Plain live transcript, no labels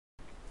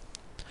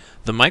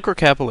The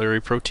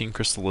microcapillary protein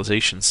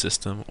crystallization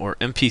system, or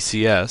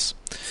MPCS,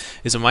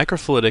 is a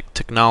microfluidic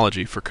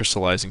technology for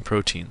crystallizing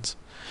proteins.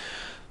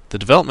 The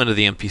development of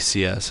the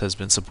MPCS has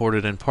been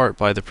supported in part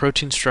by the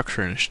Protein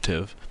Structure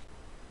Initiative.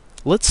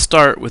 Let's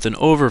start with an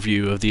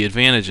overview of the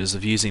advantages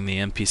of using the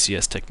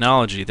MPCS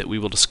technology that we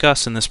will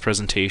discuss in this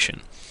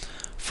presentation.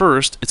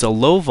 First, it's a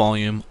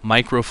low-volume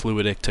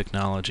microfluidic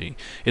technology.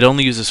 It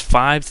only uses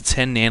 5 to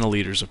 10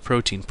 nanoliters of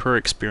protein per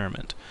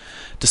experiment.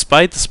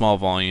 Despite the small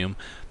volume,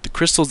 the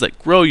crystals that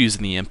grow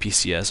using the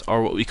MPCS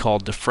are what we call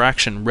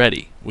diffraction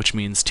ready, which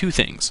means two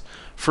things.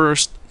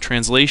 First,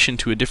 translation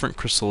to a different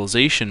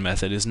crystallization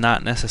method is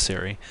not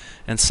necessary,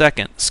 and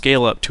second,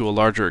 scale up to a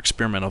larger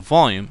experimental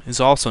volume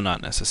is also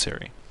not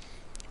necessary.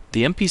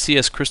 The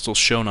MPCS crystals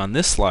shown on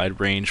this slide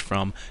range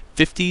from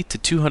 50 to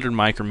 200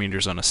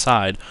 micrometers on a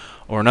side,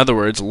 or in other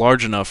words,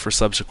 large enough for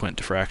subsequent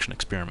diffraction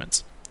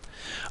experiments.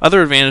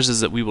 Other advantages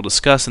that we will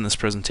discuss in this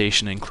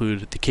presentation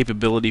include the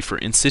capability for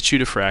in situ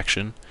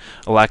diffraction,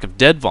 a lack of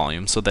dead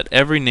volume so that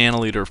every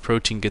nanoliter of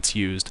protein gets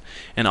used,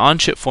 and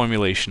on-chip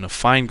formulation of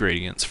fine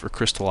gradients for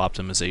crystal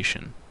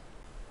optimization.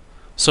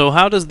 So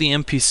how does the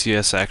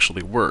MPCS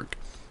actually work?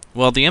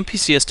 Well, the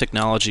MPCS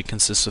technology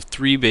consists of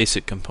three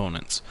basic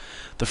components.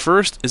 The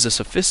first is a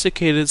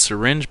sophisticated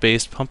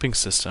syringe-based pumping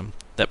system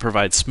that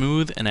provides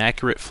smooth and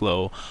accurate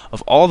flow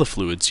of all the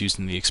fluids used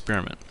in the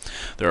experiment.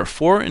 There are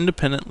 4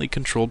 independently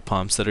controlled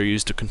pumps that are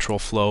used to control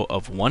flow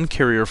of 1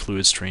 carrier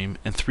fluid stream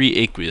and 3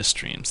 aqueous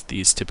streams,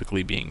 these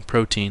typically being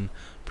protein,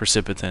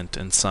 precipitant,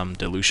 and some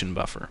dilution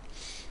buffer.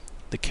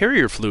 The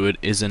carrier fluid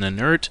is an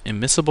inert,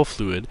 immiscible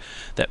fluid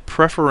that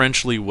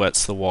preferentially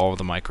wets the wall of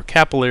the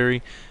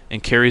microcapillary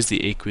and carries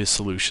the aqueous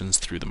solutions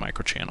through the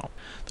microchannel.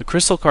 The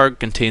crystal card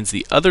contains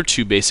the other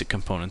 2 basic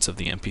components of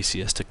the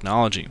MPCS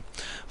technology.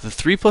 The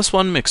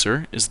 3+1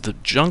 mixer is the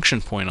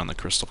junction point on the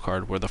crystal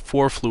card where the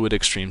 4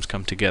 fluidic streams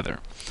come together.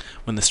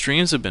 When the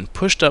streams have been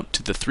pushed up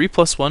to the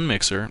 3+1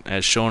 mixer,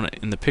 as shown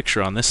in the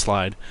picture on this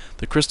slide,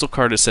 the crystal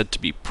card is said to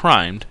be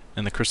primed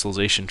and the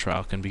crystallization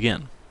trial can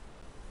begin.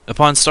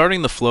 Upon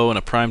starting the flow in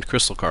a primed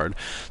crystal card,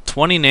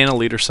 20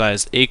 nanoliter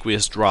sized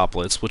aqueous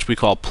droplets, which we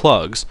call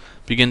plugs,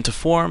 begin to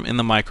form in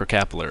the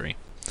microcapillary.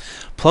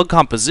 Plug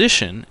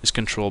composition is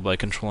controlled by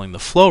controlling the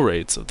flow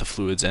rates of the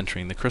fluids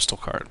entering the crystal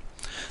card.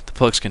 The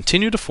plugs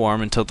continue to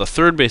form until the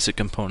third basic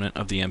component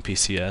of the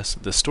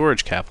MPCS, the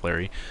storage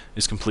capillary,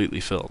 is completely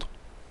filled.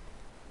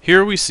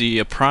 Here we see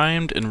a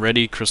primed and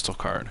ready crystal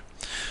card.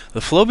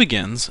 The flow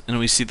begins, and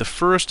we see the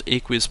first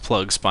aqueous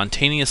plug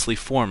spontaneously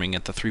forming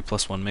at the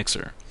 3+1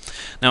 mixer.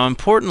 Now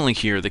importantly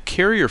here, the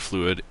carrier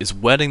fluid is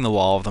wetting the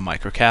wall of the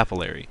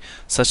microcapillary,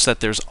 such that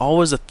there's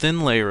always a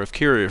thin layer of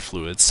carrier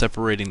fluid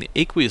separating the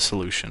aqueous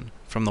solution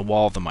from the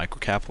wall of the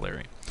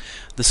microcapillary.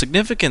 The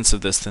significance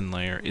of this thin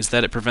layer is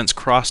that it prevents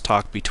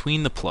crosstalk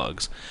between the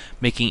plugs,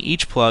 making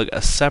each plug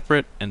a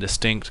separate and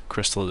distinct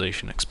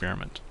crystallization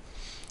experiment.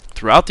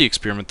 Throughout the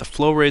experiment, the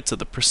flow rates of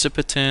the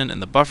precipitant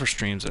and the buffer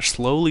streams are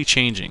slowly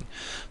changing,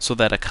 so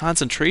that a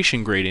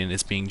concentration gradient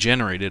is being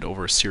generated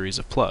over a series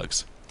of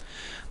plugs.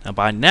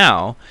 By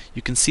now,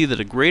 you can see that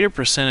a greater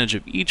percentage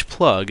of each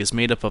plug is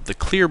made up of the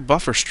clear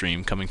buffer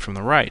stream coming from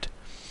the right.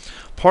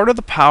 Part of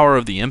the power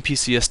of the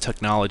MPCS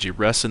technology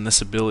rests in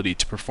this ability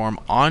to perform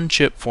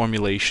on-chip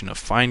formulation of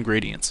fine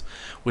gradients,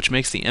 which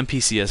makes the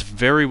MPCS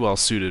very well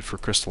suited for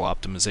crystal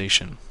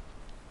optimization.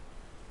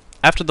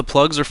 After the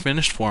plugs are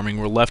finished forming,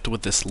 we're left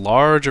with this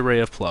large array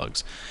of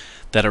plugs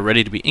that are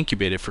ready to be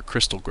incubated for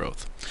crystal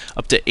growth.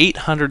 Up to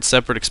 800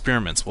 separate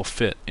experiments will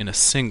fit in a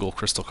single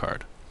crystal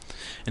card.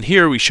 And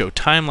here we show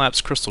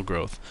time-lapse crystal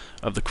growth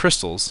of the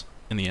crystals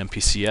in the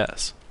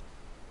MPCS.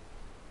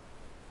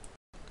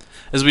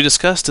 As we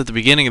discussed at the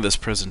beginning of this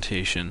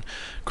presentation,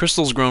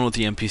 crystals grown with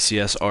the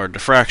MPCS are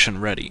diffraction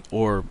ready,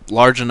 or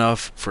large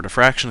enough for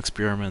diffraction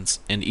experiments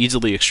and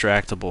easily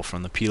extractable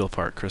from the pedal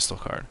part crystal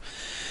card.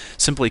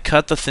 Simply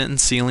cut the thin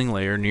sealing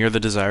layer near the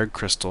desired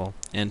crystal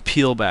and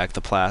peel back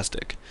the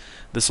plastic.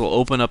 This will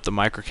open up the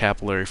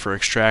microcapillary for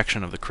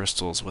extraction of the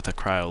crystals with a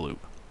cryoloop.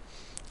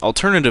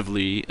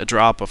 Alternatively, a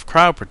drop of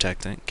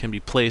cryoprotectant can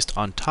be placed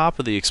on top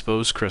of the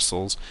exposed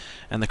crystals,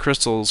 and the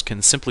crystals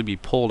can simply be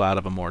pulled out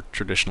of a more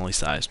traditionally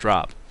sized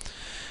drop.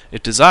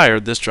 If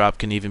desired, this drop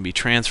can even be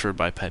transferred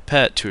by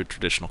pipette to a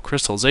traditional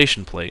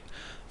crystallization plate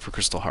for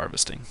crystal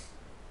harvesting.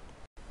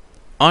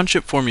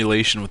 On-chip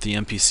formulation with the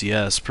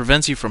MPCS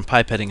prevents you from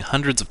pipetting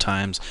hundreds of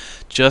times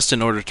just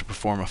in order to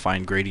perform a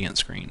fine gradient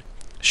screen.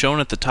 Shown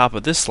at the top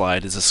of this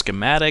slide is a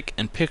schematic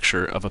and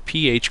picture of a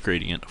pH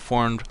gradient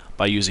formed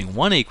by using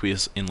one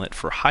aqueous inlet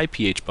for a high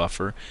pH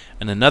buffer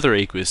and another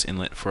aqueous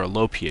inlet for a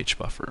low pH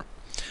buffer.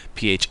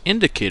 pH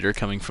indicator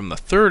coming from the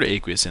third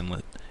aqueous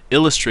inlet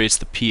illustrates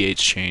the pH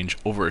change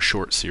over a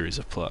short series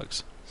of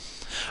plugs.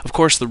 Of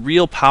course, the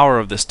real power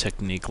of this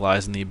technique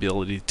lies in the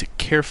ability to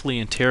carefully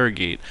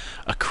interrogate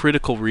a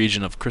critical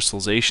region of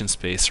crystallization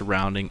space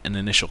surrounding an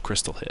initial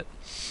crystal hit.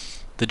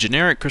 The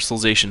generic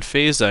crystallization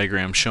phase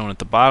diagram shown at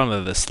the bottom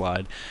of this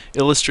slide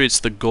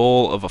illustrates the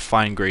goal of a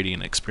fine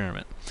gradient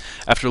experiment.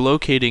 After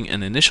locating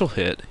an initial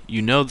hit,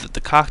 you know that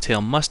the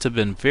cocktail must have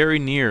been very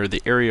near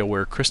the area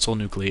where crystal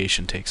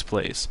nucleation takes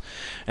place.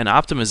 An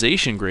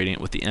optimization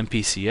gradient with the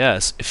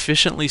MPCS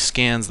efficiently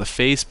scans the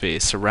phase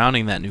space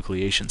surrounding that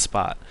nucleation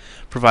spot,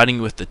 providing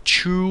you with the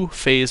true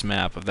phase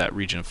map of that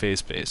region of phase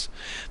space.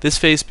 This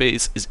phase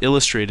space is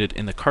illustrated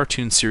in the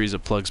cartoon series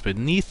of plugs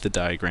beneath the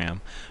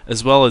diagram,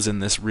 as well as in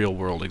this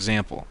real-world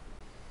example.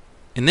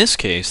 In this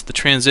case, the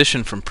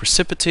transition from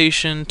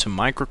precipitation to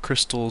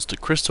microcrystals to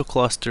crystal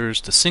clusters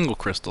to single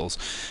crystals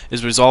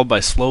is resolved by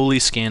slowly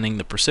scanning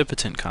the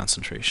precipitant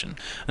concentration.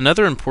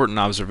 Another important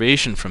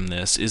observation from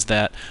this is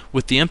that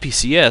with the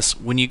MPCS,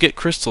 when you get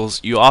crystals,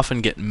 you often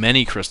get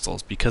many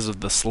crystals because of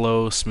the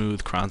slow,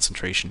 smooth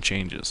concentration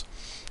changes.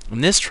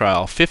 In this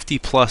trial,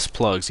 50+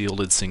 plugs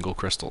yielded single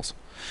crystals.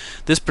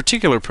 This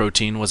particular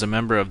protein was a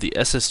member of the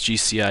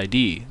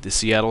SSGCID, the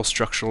Seattle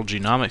Structural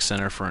Genomics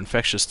Center for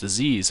Infectious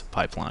Disease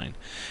pipeline,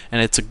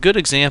 and it's a good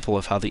example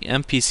of how the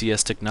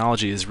MPCS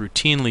technology is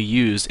routinely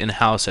used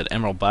in-house at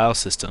Emerald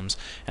Biosystems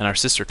and our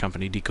sister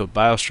company Decode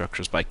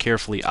Biostructures by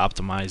carefully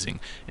optimizing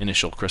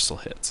initial crystal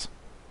hits.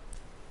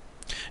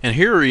 And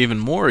here are even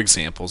more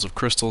examples of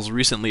crystals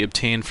recently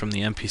obtained from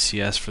the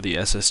MPCS for the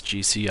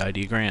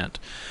SSGCID grant.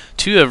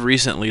 Two have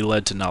recently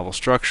led to novel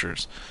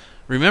structures.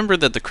 Remember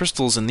that the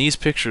crystals in these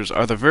pictures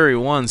are the very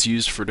ones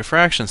used for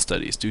diffraction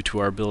studies due to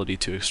our ability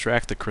to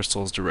extract the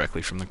crystals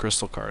directly from the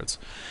crystal cards.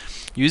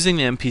 Using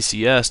the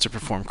MPCS to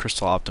perform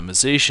crystal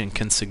optimization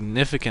can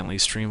significantly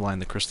streamline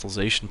the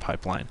crystallization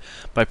pipeline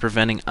by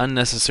preventing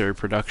unnecessary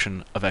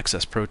production of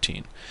excess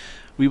protein.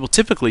 We will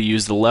typically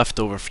use the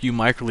leftover few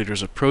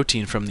microliters of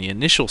protein from the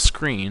initial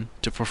screen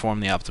to perform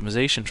the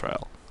optimization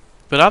trial.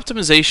 But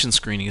optimization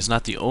screening is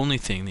not the only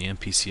thing the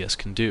MPCS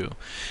can do.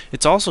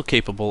 It's also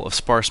capable of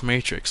sparse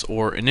matrix,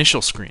 or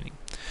initial screening.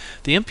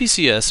 The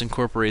MPCS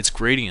incorporates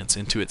gradients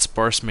into its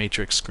sparse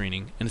matrix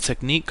screening in a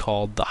technique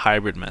called the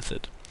hybrid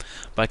method.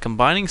 By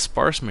combining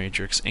sparse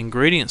matrix and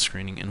gradient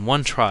screening in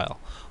one trial,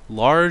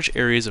 large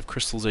areas of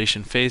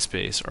crystallization phase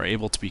space are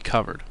able to be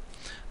covered.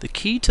 The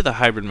key to the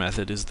hybrid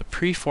method is the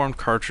preformed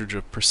cartridge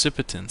of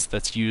precipitants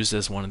that's used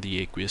as one of the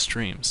aqueous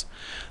streams.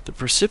 The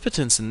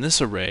precipitants in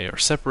this array are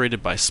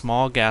separated by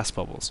small gas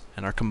bubbles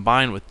and are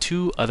combined with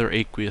two other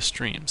aqueous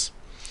streams.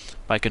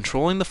 By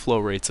controlling the flow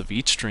rates of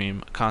each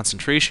stream, a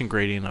concentration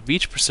gradient of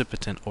each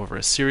precipitant over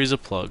a series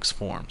of plugs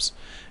forms,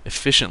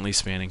 efficiently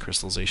spanning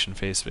crystallization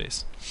phase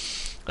space.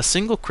 A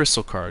single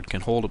crystal card can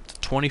hold up to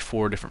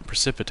 24 different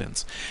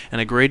precipitants, and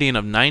a gradient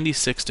of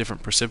 96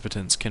 different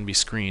precipitants can be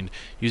screened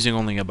using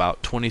only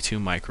about 22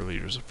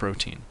 microliters of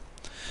protein.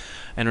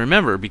 And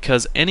remember,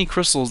 because any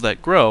crystals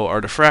that grow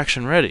are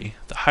diffraction ready,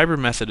 the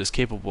hybrid method is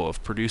capable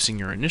of producing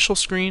your initial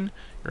screen,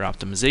 your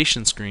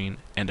optimization screen,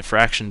 and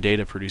diffraction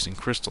data producing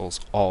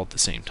crystals all at the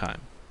same time.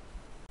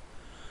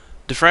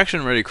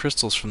 Diffraction ready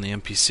crystals from the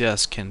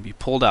MPCS can be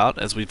pulled out,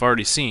 as we've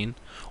already seen,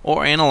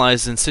 or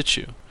analyzed in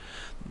situ.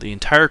 The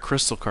entire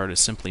crystal card is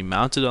simply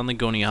mounted on the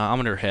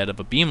goniometer head of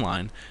a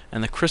beamline,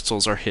 and the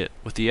crystals are hit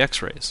with the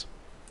X-rays.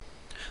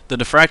 The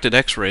diffracted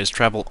X-rays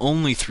travel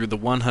only through the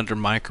 100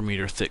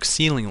 micrometer thick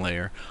sealing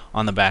layer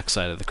on the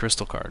backside of the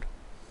crystal card.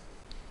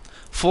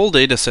 Full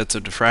data sets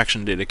of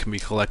diffraction data can be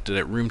collected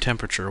at room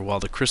temperature while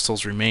the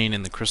crystals remain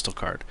in the crystal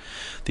card.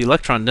 The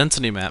electron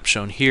density map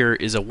shown here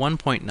is a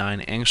 1.9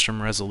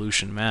 angstrom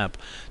resolution map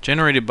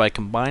generated by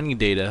combining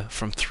data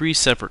from 3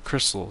 separate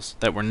crystals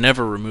that were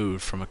never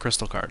removed from a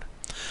crystal card.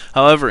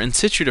 However, in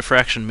situ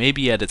diffraction may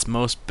be at its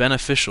most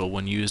beneficial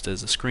when used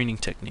as a screening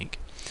technique.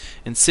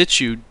 In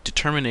situ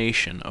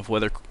determination of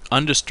whether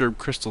undisturbed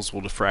crystals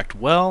will diffract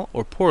well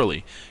or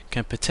poorly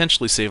can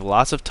potentially save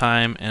lots of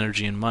time,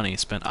 energy, and money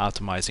spent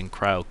optimizing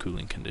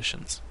cryo-cooling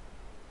conditions.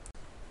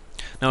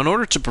 Now, in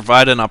order to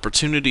provide an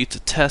opportunity to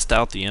test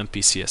out the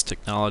MPCS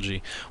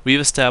technology, we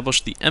have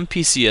established the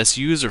MPCS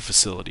user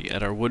facility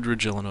at our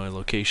Woodridge, Illinois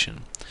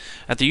location.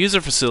 At the user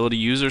facility,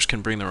 users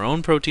can bring their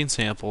own protein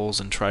samples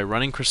and try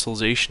running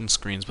crystallization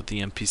screens with the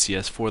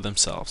MPCS for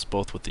themselves,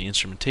 both with the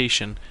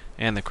instrumentation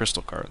and the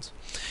crystal cards.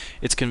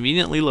 It's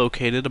conveniently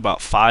located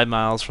about 5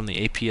 miles from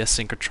the APS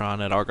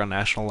synchrotron at Argonne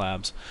National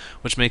Labs,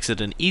 which makes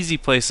it an easy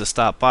place to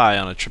stop by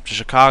on a trip to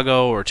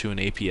Chicago or to an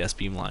APS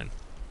beamline.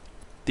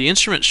 The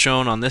instrument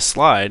shown on this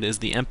slide is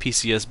the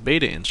MPCS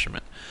beta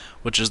instrument,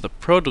 which is the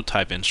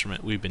prototype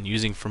instrument we've been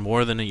using for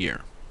more than a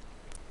year.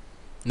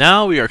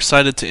 Now we are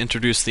excited to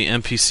introduce the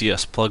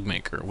MPCS Plug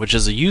Maker, which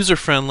is a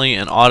user-friendly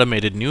and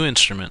automated new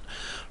instrument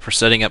for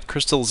setting up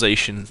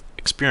crystallization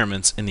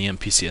experiments in the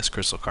MPCS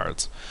crystal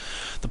cards.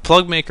 The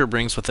Plug Maker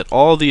brings with it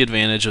all the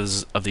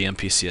advantages of the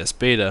MPCS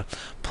beta,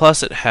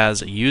 plus it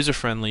has a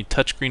user-friendly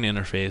touchscreen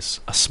interface,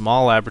 a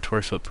small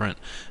laboratory footprint,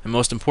 and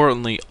most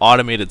importantly,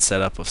 automated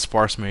setup of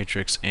sparse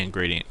matrix and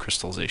gradient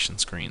crystallization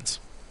screens.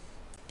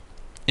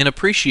 In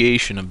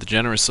appreciation of the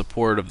generous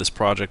support of this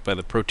project by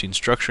the Protein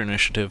Structure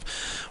Initiative,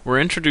 we're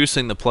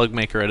introducing the plug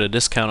maker at a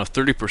discount of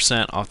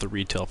 30% off the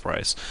retail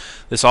price.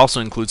 This also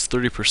includes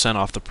 30%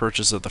 off the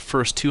purchase of the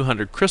first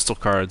 200 crystal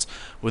cards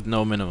with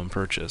no minimum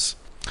purchase.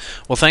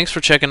 Well, thanks for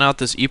checking out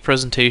this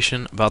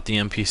e-presentation about the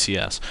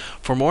MPCS.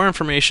 For more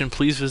information,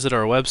 please visit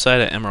our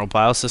website at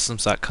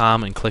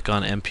emeraldbiosystems.com and click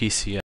on MPCS.